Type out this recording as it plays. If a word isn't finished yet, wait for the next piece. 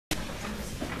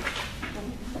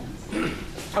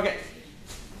Okay.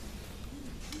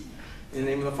 In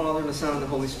the name of the Father, and the Son, and the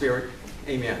Holy Spirit,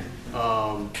 amen.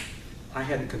 I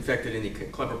hadn't confected any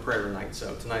clever prayer tonight,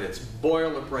 so tonight it's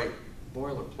boilerplate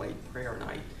prayer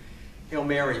night. Hail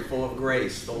Mary, full of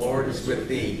grace, the Lord is with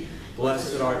thee.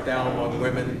 Blessed art thou among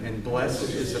women, and blessed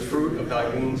is the fruit of thy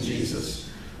womb, Jesus.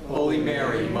 Holy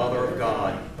Mary, Mother of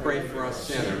God, pray for us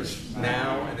sinners,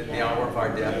 now and at the hour of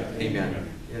our death. Amen.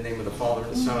 In the name of the Father,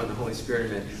 and the Son, and the Holy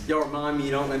Spirit, amen. Y'all remind me,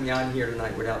 you don't let me out of here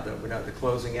tonight without the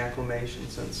closing acclamation,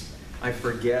 since I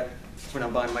forget when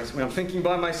I'm thinking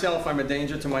by myself, I'm a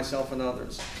danger to myself and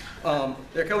others. There are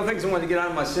a couple of things I wanted to get out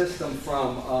of my system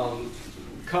from a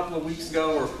couple of weeks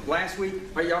ago or last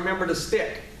week. But y'all remember the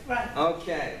stick? Right.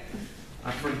 Okay.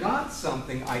 I forgot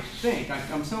something, I think.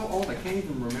 I'm so old I can't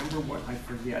even remember what I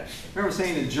forget. I remember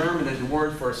saying in German that the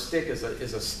word for a stick is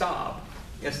a Stab,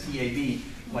 S-T-A-B,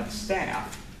 like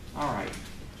staff. All right.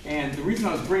 And the reason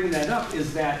I was bringing that up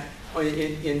is that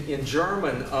in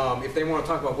German, if they want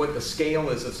to talk about what the scale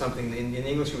is of something, in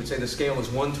English you would say the scale is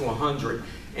 1 to 100.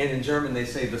 And in German they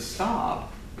say the Stab,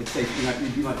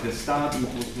 it'd be like the Stab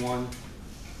equals 1,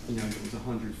 you know, it was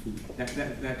 100 feet,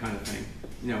 that kind of thing.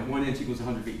 You know, 1 inch equals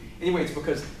 100 feet. Anyway, it's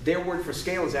because their word for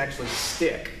scale is actually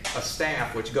stick, a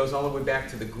staff, which goes all the way back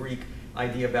to the Greek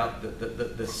idea about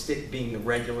the stick being the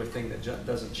regular thing that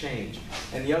doesn't change.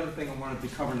 And the other thing I wanted to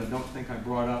cover, and I don't think I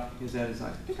brought up, is that, I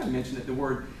think I mentioned it,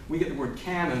 we get the word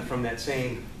canon from that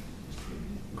same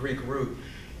Greek root.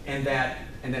 And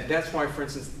that's why, for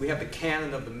instance, we have the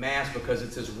canon of the Mass, because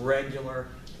it's as regular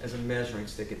as a measuring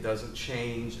stick. It doesn't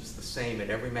change. It's the same at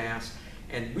every Mass.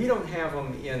 And we don't have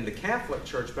them in the Catholic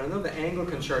Church, but I know the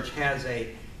Anglican Church has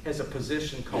a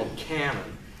position called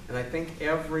canon. And I think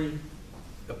every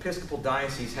Episcopal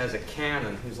diocese has a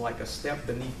canon who's like a step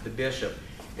beneath the bishop.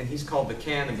 And he's called the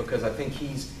canon because I think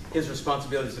his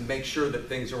responsibility is to make sure that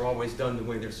things are always done the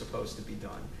way they're supposed to be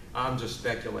done. I'm just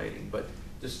speculating, but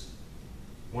just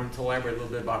wanted to elaborate a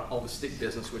little bit about all the stick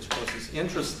business, which of course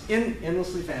is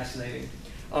endlessly fascinating.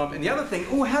 And the other thing,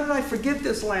 how did I forget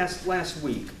this last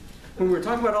week? When we were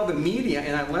talking about all the media,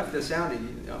 and I left this out,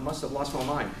 I must have lost my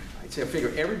mind. I'd say, I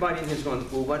figure everybody in here is going,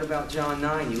 well, what about John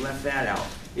 9? You left that out.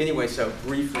 Anyway, so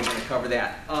briefly, I'm going to cover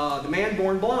that. The man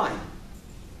born blind.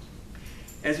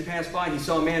 As he passed by, he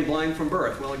saw a man blind from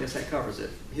birth. Well, I guess that covers it.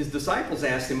 His disciples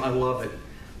asked him, I love it,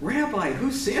 Rabbi,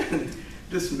 who sinned,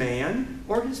 this man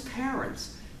or his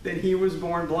parents, that he was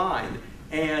born blind?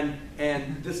 And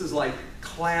this is like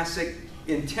classic,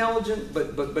 intelligent,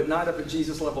 but not up at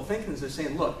Jesus level thinking. They're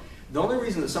saying, look, the only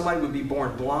reason that somebody would be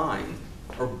born blind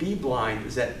or be blind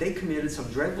is that they committed some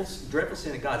dreadful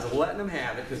sin and God's letting them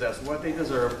have it because that's what they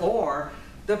deserve, or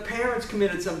the parents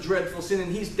committed some dreadful sin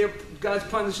and God's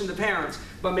punishing the parents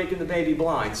by making the baby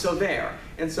blind. So there.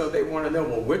 And so they want to know,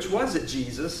 well, which was it,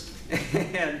 Jesus?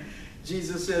 And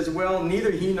Jesus says, well, neither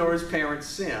he nor his parents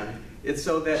sinned. It's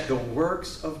so that the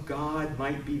works of God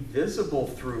might be visible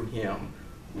through him.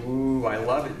 Ooh, I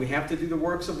love it. We have to do the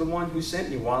works of the one who sent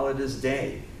me while it is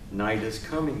day. Night is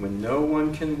coming when no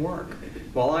one can work.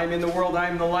 While I am in the world, I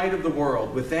am the light of the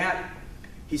world. With that,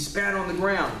 he spat on the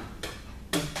ground.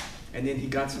 And then he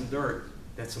got some dirt.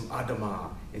 That's some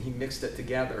adamah. And he mixed it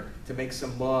together to make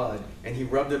some mud. And he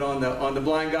rubbed it on the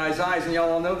blind guy's eyes. And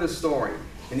y'all all know this story.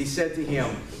 And he said to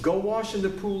him, go wash in the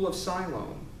pool of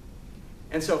Siloam.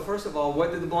 And so, first of all,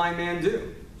 what did the blind man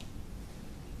do?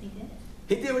 He did.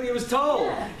 He did what he was told.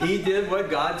 Yeah. He did what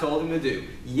God told him to do.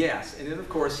 Yes. And then, of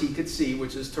course, he could see,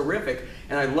 which is terrific.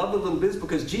 And I love the little bit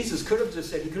because Jesus could have just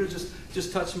said, he could have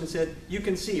just touched him and said, you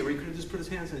can see. Or he could have just put his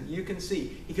hands in it, you can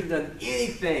see. He could have done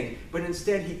anything. But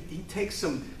instead, he takes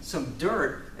some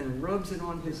dirt and rubs it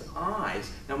on his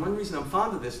eyes. Now, one reason I'm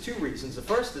fond of this, two reasons. The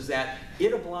first is that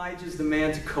it obliges the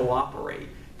man to cooperate.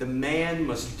 The man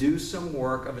must do some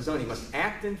work of his own. He must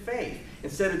act in faith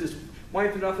instead of just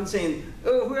wiping it off and saying,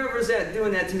 oh, whoever's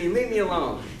doing that to me, leave me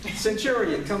alone.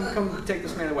 Centurion, come take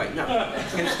this man away. No.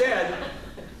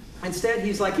 Instead,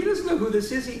 he's like, he doesn't know who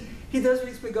this is. He does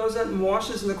what he goes out and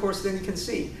washes, and of course, then he can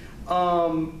see.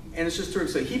 And it's just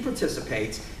terrific. So he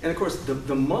participates. And of course,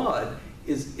 the mud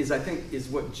is I think, is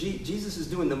what Jesus is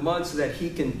doing, the mud, so that he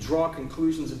can draw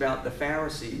conclusions about the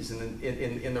Pharisees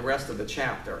in the rest of the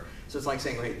chapter. So it's like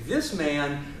saying, okay, this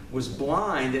man was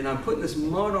blind, and I'm putting this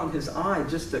mud on his eye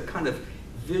just to kind of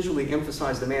visually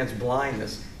emphasize the man's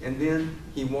blindness. And then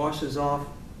he washes off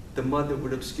the mud that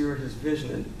would obscure his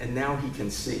vision, and now he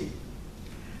can see.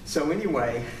 So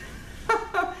anyway,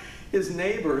 his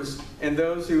neighbors and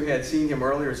those who had seen him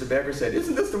earlier as a beggar said,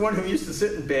 isn't this the one who used to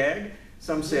sit and beg?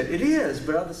 Some said, it is,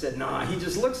 but others said, nah, he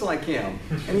just looks like him.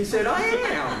 And he said, I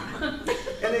am.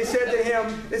 And they said to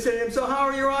him, so how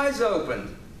are your eyes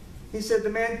opened? He said, the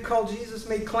man called Jesus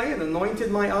made clay and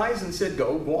anointed my eyes and said,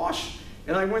 go wash.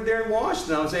 And I went there and washed,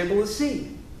 and I was able to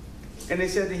see. And they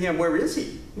said to him, where is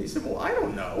he? And he said, well, I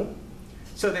don't know.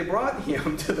 So they brought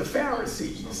him to the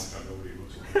Pharisees.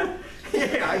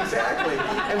 Yeah, exactly.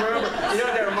 And remember, you know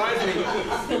what that reminds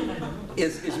me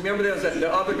is remember there was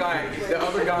the other guy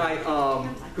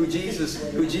who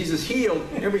Jesus healed.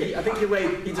 Remember, I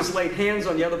think he just laid hands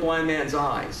on the other blind man's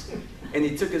eyes, and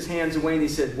he took his hands away and he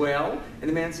said, well, and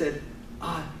the man said,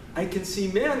 I can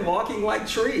see men walking like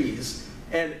trees.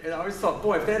 And I always thought,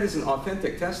 boy, if that is an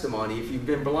authentic testimony, if you've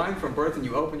been blind from birth and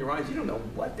you open your eyes, you don't know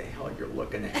what the hell you're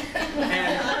looking at.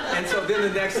 And so then the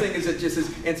next thing is it just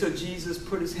says, and so Jesus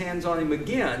put his hands on him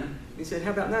again. He said,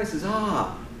 how about now? He says,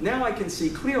 now I can see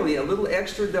clearly, a little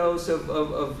extra dose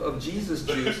of Jesus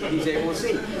juice, and he's able to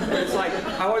see. And it's like,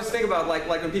 I always think about like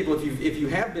when people, if you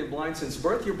have been blind since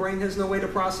birth, your brain has no way to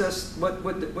process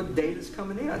what data is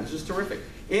coming in. It's just terrific.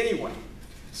 Anyway.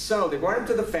 So they brought him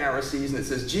to the Pharisees, and it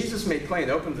says, Jesus made clay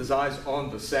and opened his eyes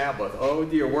on the Sabbath. Oh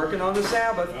dear, working on the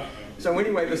Sabbath. So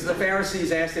anyway, the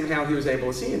Pharisees asked him how he was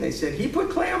able to see, and they said, he put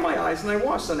clay on my eyes and I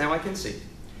washed, so now I can see.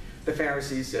 The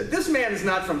Pharisees said, this man is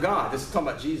not from God. This is talking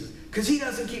about Jesus, because he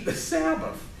doesn't keep the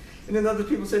Sabbath. And then other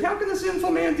people said, how can a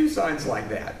sinful man do signs like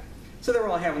that? So they were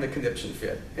all having a conniption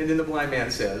fit. And then the blind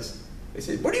man says, they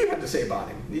said, what do you have to say about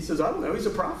him? And he says, I don't know, he's a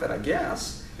prophet, I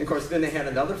guess. And of course, then they had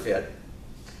another fit.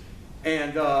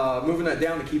 And moving that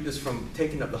down to keep this from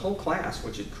taking up the whole class,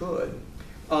 which it could,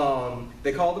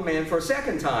 they called the man for a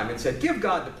second time and said, give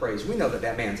God the praise. We know that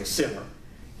that man's a sinner.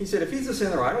 He said, if he's a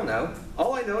sinner, I don't know.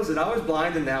 All I know is that I was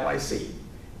blind and now I see.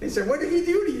 They said, what did he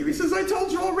do to you? He says, I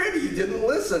told you already. You didn't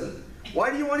listen. Why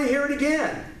do you want to hear it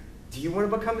again? Do you want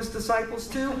to become his disciples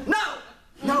too? No!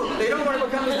 No, they don't want to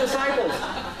become his disciples.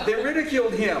 They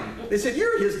ridiculed him. They said,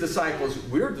 you're his disciples.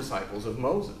 We're disciples of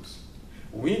Moses.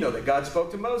 We know that God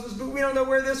spoke to Moses, but we don't know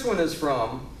where this one is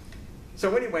from.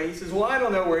 So anyway, he says, well, I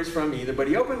don't know where he's from either, but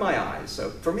he opened my eyes.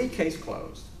 So for me, case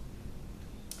closed.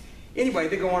 Anyway,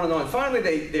 they go on and on. Finally,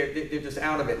 they're just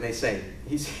out of it, and they say,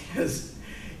 he says,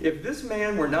 if this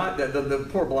man were not, the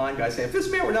poor blind guy saying, if this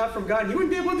man were not from God, he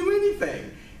wouldn't be able to do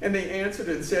anything. And they answered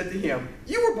and said to him,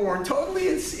 you were born totally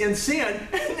in sin,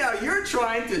 and now you're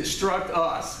trying to instruct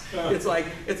us. It's like,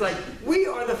 we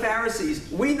are the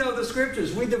Pharisees. We know the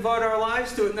scriptures. We devote our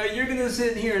lives to it. Now you're going to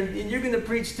sit here and you're going to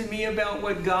preach to me about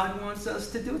what God wants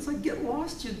us to do. It's like, get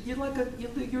lost. You're like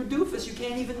you're a doofus. You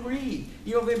can't even read.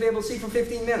 You won't be able to see for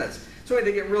 15 minutes. So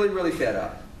anyway, they get really, really fed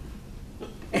up.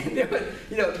 And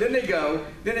then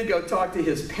they go talk to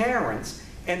his parents.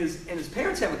 And his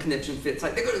parents have a conniption fit. It's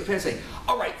like they go to the parents and say,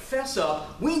 all right, fess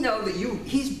up. We know that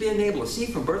he's been able to see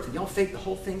from birth, and y'all faked the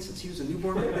whole thing since he was a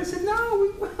newborn baby. They said,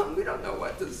 no, we don't know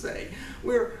what to say.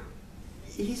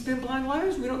 He's been blind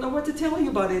liars. We don't know what to tell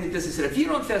you about any of this. They said, if you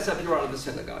don't fess up, you're out of the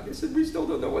synagogue. They said, we still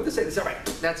don't know what to say. They said, all right,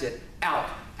 that's it. Out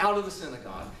of the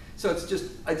synagogue. So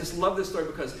I just love this story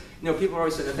because, people are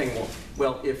always saying, thinking,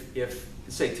 well, if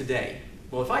say today,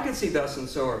 well, if I could see thus and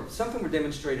so, or something were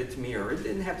demonstrated to me, or it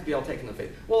didn't have to be all taken to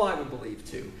faith, well, I would believe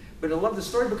too. But I love the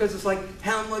story because it's like,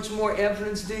 how much more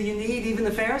evidence do you need? Even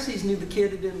the Pharisees knew the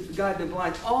guy had been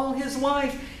blind all his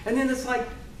life. And then it's like,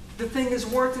 the thing has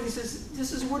worked, and he says,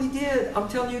 this is what he did. I'm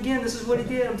telling you again, this is what he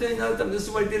did. I'm telling you another time, this is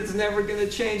what he did. It's never going to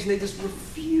change. And they just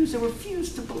refuse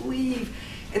to believe.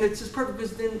 And it's just perfect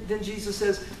because then Jesus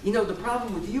says, the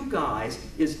problem with you guys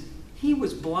is he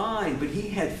was blind, but he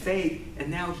had faith,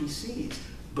 and now he sees.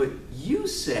 But you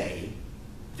say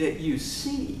that you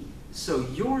see, so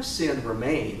your sin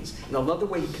remains. And I love the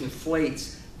way he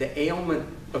conflates the ailment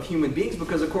of human beings,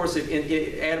 because, of course, if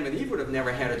Adam and Eve would have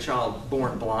never had a child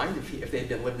born blind if they'd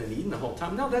been living in Eden the whole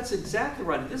time. No, that's exactly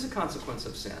right. It is a consequence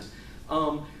of sin.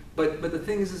 But the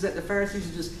thing is that the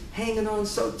Pharisees are just hanging on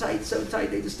so tight,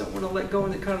 they just don't want to let go,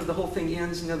 and the whole thing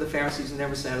ends. The Pharisees are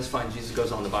never satisfied, and Jesus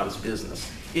goes on about his business.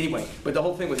 Anyway, but the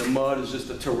whole thing with the mud is just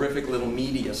a terrific little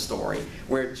media story,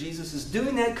 where Jesus is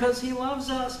doing that because he loves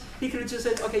us. He could have just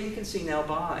said, okay, you can see now,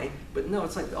 bye. But no,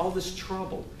 it's like all this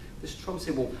trouble. Say,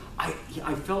 well, I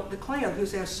felt the clay.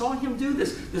 I saw him do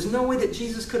this. There's no way that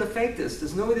Jesus could have faked this.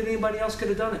 There's no way that anybody else could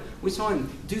have done it. We saw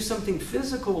him do something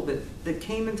physical that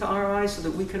came into our eyes so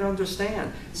that we could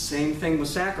understand. Same thing with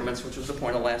sacraments, which was the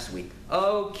point of last week.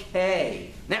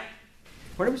 Okay. Now,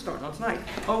 where are we starting on tonight?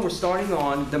 Oh, we're starting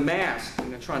on the Mass. I'm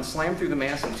going to try and slam through the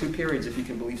Mass in 2 periods, if you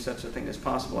can believe such a thing is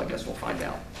possible. I guess we'll find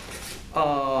out.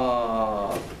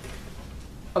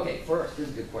 Okay, first, here's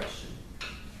a good question.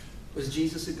 Was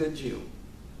Jesus a good Jew?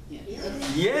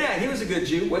 Yes. Yeah, he was a good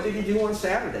Jew. What did he do on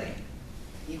Saturday?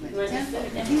 He went to temple.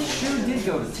 He sure did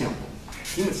go to temple.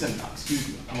 He went to synagogue. Excuse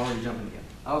me. I'm already jumping again.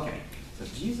 Okay.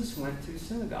 But Jesus went to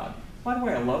synagogue. By the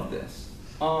way, I love this.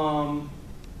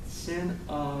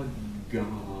 Synagogue.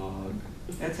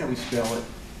 That's how we spell it.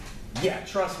 Yeah,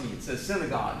 trust me, it says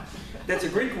synagogue. That's a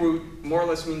Greek root, more or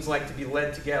less means like to be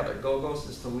led together. Gogos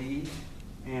is to lead,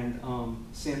 and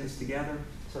sin is together.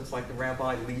 So it's like the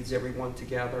rabbi leads everyone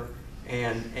together.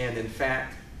 And in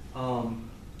fact,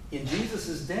 in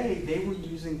Jesus' day, they were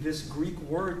using this Greek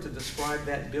word to describe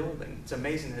that building. It's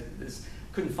amazing that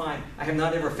I have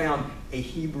not ever found a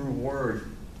Hebrew word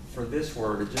for this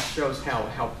word. It just shows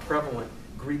how prevalent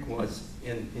Greek was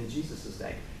in Jesus'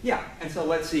 day. Yeah, and so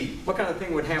let's see, what kind of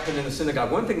thing would happen in the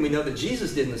synagogue? One thing we know that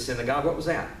Jesus did in the synagogue, what was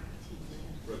that?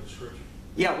 Read the scripture.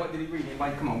 Yeah, what did he read?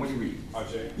 Anybody, come on, what did he read?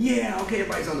 Isaiah. Yeah, okay,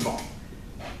 everybody's on the ball.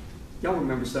 Y'all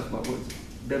remember stuff about woods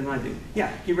better than I do.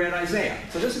 Yeah, he read Isaiah.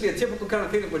 So this would be a typical kind of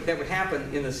thing that would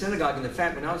happen in the synagogue. And in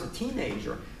fact, when I was a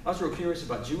teenager, I was real curious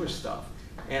about Jewish stuff.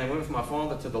 And I went with my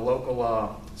father to the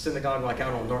local synagogue, like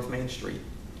out on North Main Street.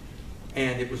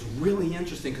 And it was really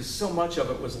interesting because so much of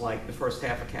it was like the first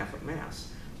half of Catholic Mass.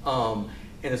 And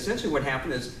essentially what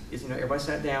happened is everybody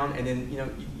sat down, and then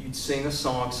you'd sing a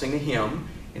song, sing a hymn,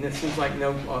 and it seems like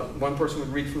one person would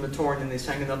read from the Torah, and then they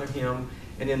sang another hymn,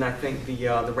 and then I think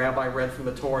the rabbi read from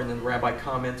the Torah, and then the rabbi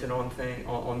commented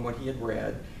on what he had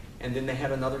read, and then they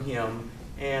had another hymn,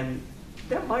 and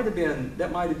that might have been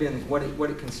what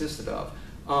it consisted of,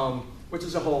 which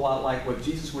is a whole lot like what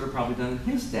Jesus would have probably done in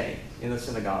his day in the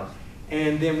synagogue.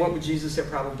 And then what would Jesus have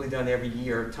probably done every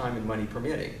year, time and money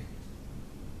permitting?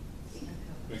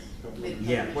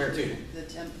 Yeah, where to? The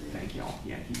temple. Thank you all.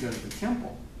 Yeah, he'd go to the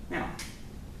temple. Now,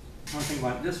 I want to think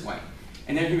about it this way.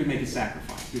 And then he would make a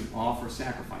sacrifice. He would offer a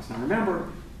sacrifice. Now remember,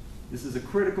 this is a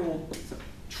critical,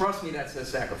 trust me, that says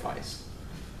sacrifice.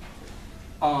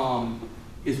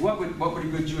 Is what would a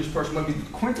good Jewish person, what would be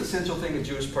the quintessential thing a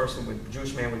Jewish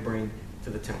man would bring to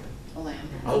the temple? A lamb.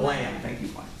 A lamb, thank you,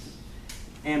 Mike.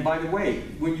 And by the way,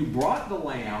 when you brought the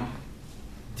lamb,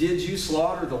 did you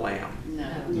slaughter the lamb?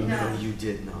 No. No, you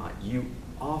did not. You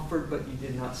offered, but you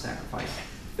did not sacrifice.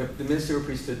 The ministerial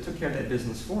priesthood took care of that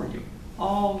business for you.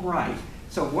 All right.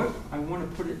 So what I want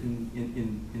to put it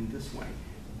in this way.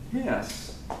 The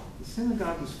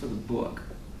synagogue was for the book,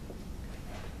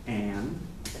 and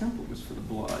the temple was for the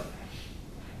blood.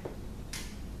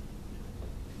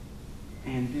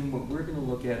 And then what we're going to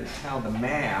look at is how the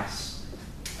Mass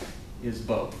is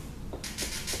both.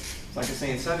 It's like I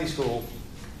say in Sunday school,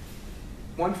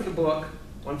 one for the book,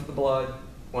 one for the blood,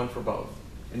 one for both.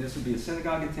 And this would be a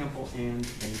synagogue, a temple, and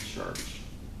a church.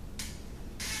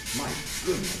 My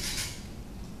goodness.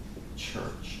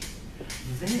 Church.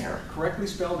 There, correctly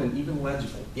spelled and even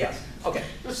legible. Yes. Okay.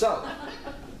 So,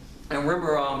 and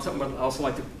remember, something I'd also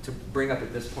like to bring up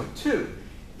at this point too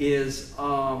is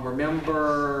remember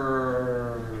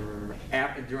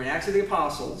during Acts of the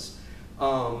Apostles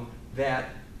that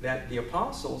the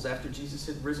apostles, after Jesus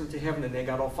had risen to heaven and they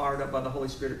got all fired up by the Holy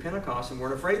Spirit at Pentecost and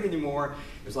weren't afraid anymore,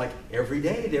 it was like every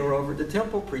day they were over at the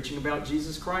temple preaching about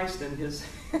Jesus Christ and his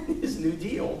new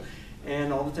deal.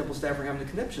 And all the temple staff were having a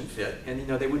conniption fit. And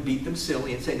they would beat them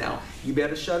silly and say, now, you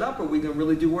better shut up or we're going to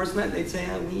really do worse than that. And they'd say,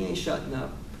 we ain't shutting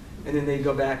up. And then they'd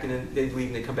go back and then they'd leave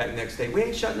and they'd come back the next day. We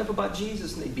ain't shutting up about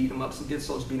Jesus. And they'd beat them up, some good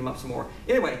souls beat them up some more.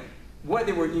 Anyway, what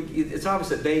they were, it's obvious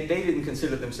that they didn't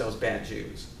consider themselves bad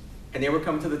Jews. And they were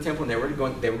coming to the temple and they were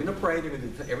going to pray, they were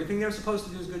going to do everything they were supposed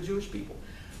to do as good Jewish people.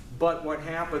 But what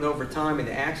happened over time in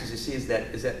the Acts, as you see, is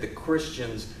that the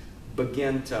Christians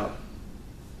begin to,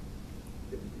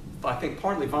 I think,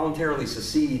 partly voluntarily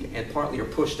secede and partly are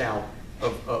pushed out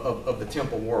of the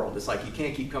temple world. It's like you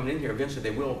can't keep coming in here. Eventually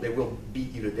they will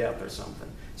beat you to death or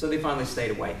something. So they finally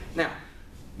stayed away. Now,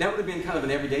 that would have been kind of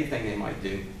an everyday thing they might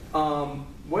do.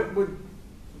 What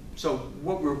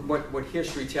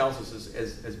history tells us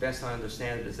is, as best I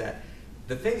understand it, is that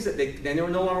the things that they were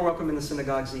no longer welcome in the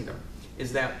synagogues either,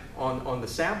 is that on the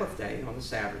Sabbath day, on the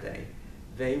Saturday,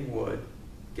 they would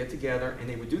get together and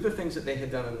they would do the things that they had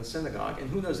done in the synagogue. And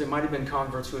who knows, there might have been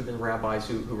converts who had been rabbis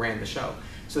who ran the show.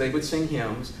 So they would sing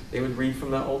hymns, they would read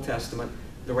from the Old Testament,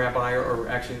 the rabbi or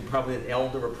actually probably an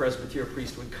elder or presbyter or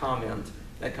priest would comment,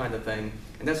 that kind of thing.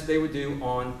 And that's what they would do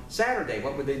on Saturday.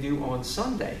 What would they do on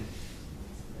Sunday?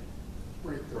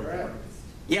 Break the bread.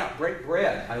 Yeah, break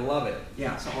bread. I love it.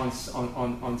 Yeah, so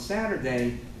on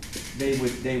Saturday they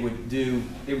would do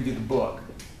the book.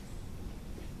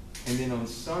 And then on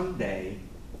Sunday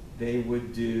they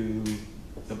would do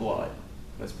the blood.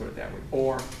 Let's put it that way.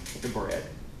 Or the bread.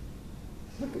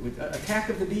 Look at Attack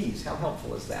of the Bees. How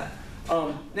helpful is that?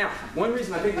 Now, one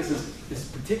reason I think this is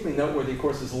particularly noteworthy, of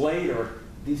course, is later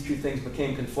these two things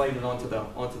became conflated onto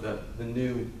the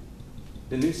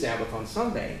new Sabbath on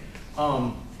Sunday.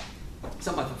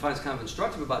 something I find kind of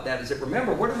instructive about that is that,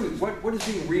 remember, what is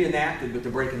being reenacted with the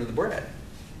breaking of the bread?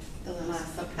 The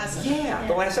Last Supper. Yeah,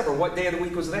 the Last Supper. What day of the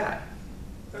week was that?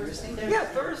 Thursday. Yeah,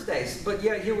 Thursdays. But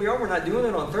yeah, here we are. We're not doing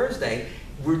it on Thursday.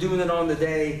 We're doing it on the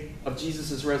day of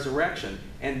Jesus' resurrection.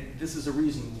 And this is a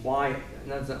reason why,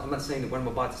 and I'm not saying that what I'm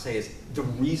about to say is the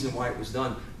reason why it was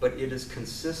done, but it is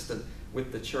consistent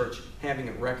with the church having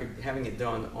it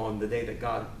done on the day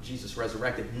that Jesus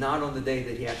resurrected, not on the day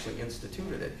that he actually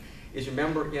instituted it. Is you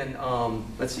remember in,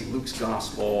 let's see, Luke's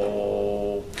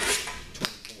Gospel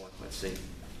 24, let's see.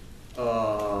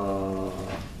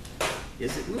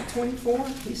 Is it Luke 24,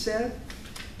 he said?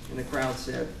 And the crowd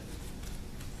said,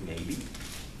 maybe.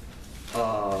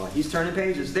 He's turning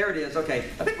pages. There it is. Okay,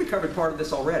 I think we covered part of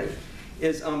this already.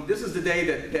 This is the day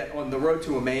that on the road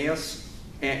to Emmaus,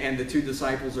 and the two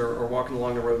disciples are walking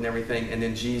along the road and everything, and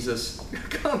then Jesus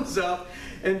comes up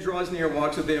and draws near,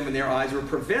 walks with them, and their eyes were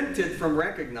prevented from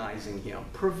recognizing him.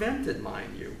 Prevented,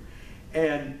 mind you.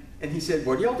 And he said,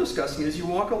 what are y'all discussing as you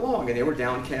walk along? And they were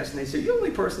downcast, and they said, you're the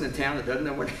only person in town that doesn't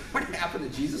know what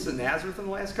happened to Jesus in Nazareth in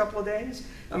the last couple of days?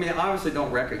 I mean, obviously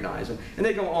don't recognize him. And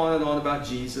they go on and on about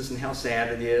Jesus and how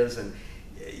sad it is. And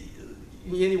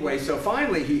anyway, so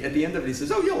finally, at the end of it, he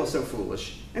says, oh, y'all are so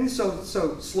foolish and so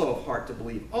slow of heart to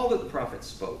believe all that the prophets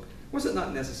spoke. Was it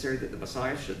not necessary that the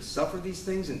Messiah should suffer these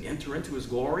things and enter into his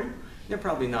glory? They're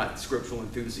probably not scriptural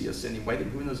enthusiasts anyway.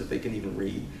 Who knows if they can even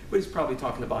read? But he's probably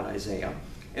talking about Isaiah.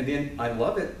 And then, I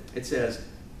love it, it says,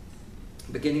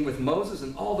 beginning with Moses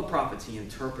and all the prophets, he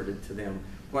interpreted to them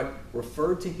what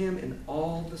referred to him in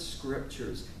all the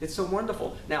scriptures. It's so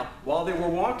wonderful. Now, while they were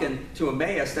walking to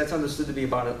Emmaus, that's understood to be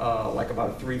about a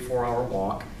 3-4 hour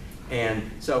walk. And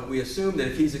so we assume that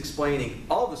if he's explaining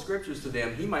all the scriptures to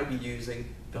them, he might be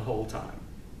using the whole time.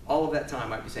 All of that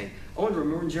time might be saying, oh, and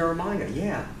remember Jeremiah?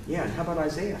 Yeah. And how about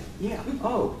Isaiah? Yeah.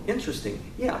 Oh, interesting.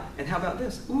 Yeah. And how about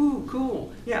this? Ooh,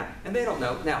 cool. Yeah. And they don't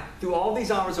know. Now, through all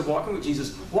these hours of walking with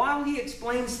Jesus, while he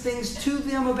explains things to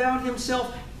them about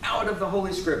himself out of the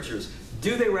Holy Scriptures,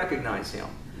 do they recognize him?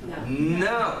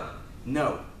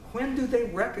 No. When do they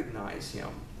recognize him?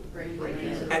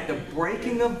 At the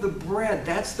breaking of the bread.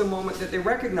 That's the moment that they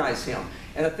recognize him.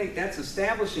 And I think that's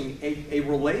establishing a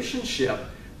relationship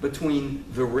between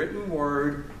the written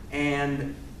word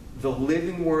and the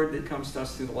living word that comes to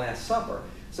us through the Last Supper.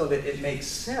 So that it makes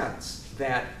sense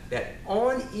that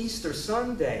on Easter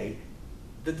Sunday,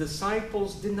 the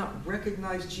disciples did not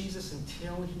recognize Jesus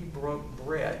until he broke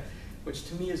bread, which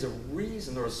to me is a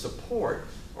reason or a support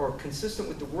or consistent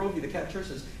with the worldview the Catholic Church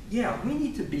says, yeah, we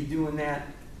need to be doing that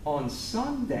on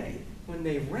Sunday when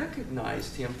they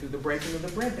recognized him through the breaking of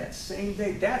the bread that same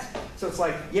day. So it's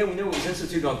like, yeah, we know it was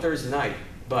instituted on Thursday night,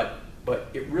 but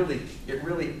it really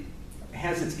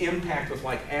has its impact with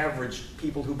like average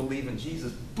people who believe in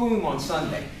Jesus, boom, on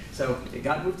Sunday. So it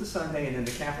got moved to Sunday, and then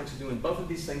the Catholics are doing both of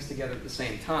these things together at the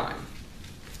same time.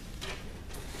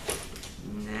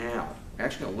 Now, we're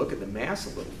actually going to look at the Mass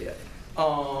a little bit.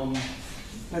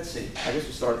 Let's see. I guess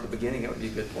we'll start at the beginning. That would be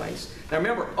a good place. Now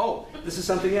remember, this is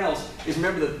something else.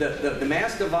 Remember the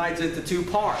Mass divides into two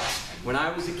parts. When I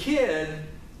was a kid,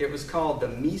 it was called the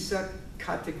Missa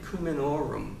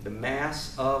Catechumenorum, the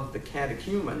Mass of the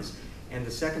Catechumens, and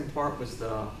the second part was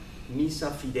the Missa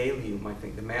Fidelium, I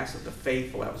think, the Mass of the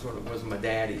Faithful. That was what it was, my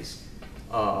daddy's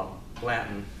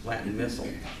Latin missal.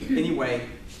 Anyway,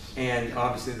 and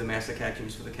obviously the Mass of the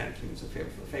Catechumens for the Catechumens of the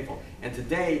Faithful. And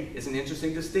today is an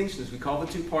interesting distinction, as we call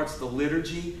the two parts the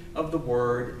Liturgy of the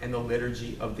Word and the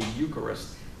Liturgy of the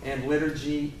Eucharist. And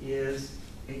liturgy is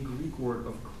a Greek word,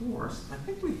 of course. I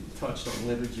think we touched on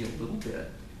liturgy a little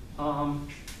bit.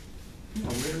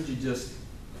 Liturgy just,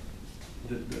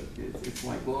 it's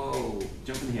like, whoa,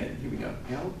 jumping ahead. Here we go.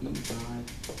 L-E-I,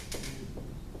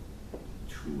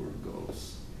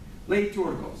 Liturgos.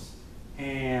 Liturgos.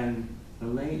 And the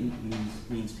lei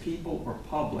means people or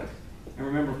public. And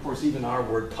remember, of course, even our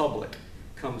word public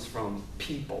comes from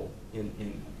people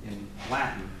in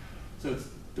Latin. So it's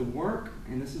the work,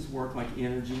 and this is work like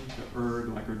energy, the erg,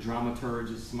 like a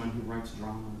dramaturge is someone who writes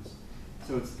dramas.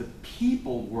 So it's the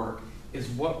people work is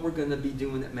what we're going to be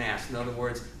doing at Mass. In other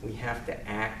words, we have to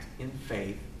act in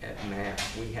faith at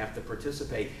Mass. We have to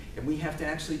participate, and we have to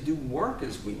actually do work,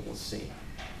 as we will see.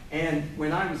 And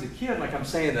when I was a kid, like I'm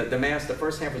saying, the Mass, the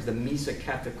first half was the Missa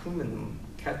Catechumenorum.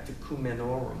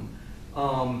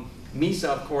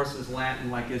 Missa, of course, is Latin,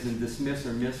 like as in dismiss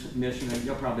or mission. And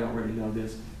you'll probably already know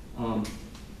this.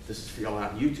 This is for y'all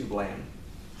out in YouTube land.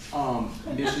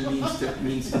 Mission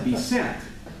means to be sent.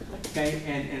 Okay,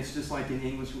 and it's just like in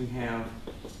English we have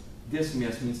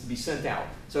dismiss means to be sent out.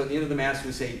 So at the end of the Mass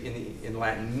we say in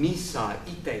Latin, missa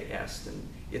ite est, and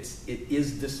it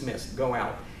is dismissed, go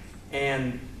out.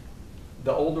 And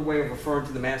the older way of referring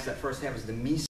to the Mass that first half is the Misa.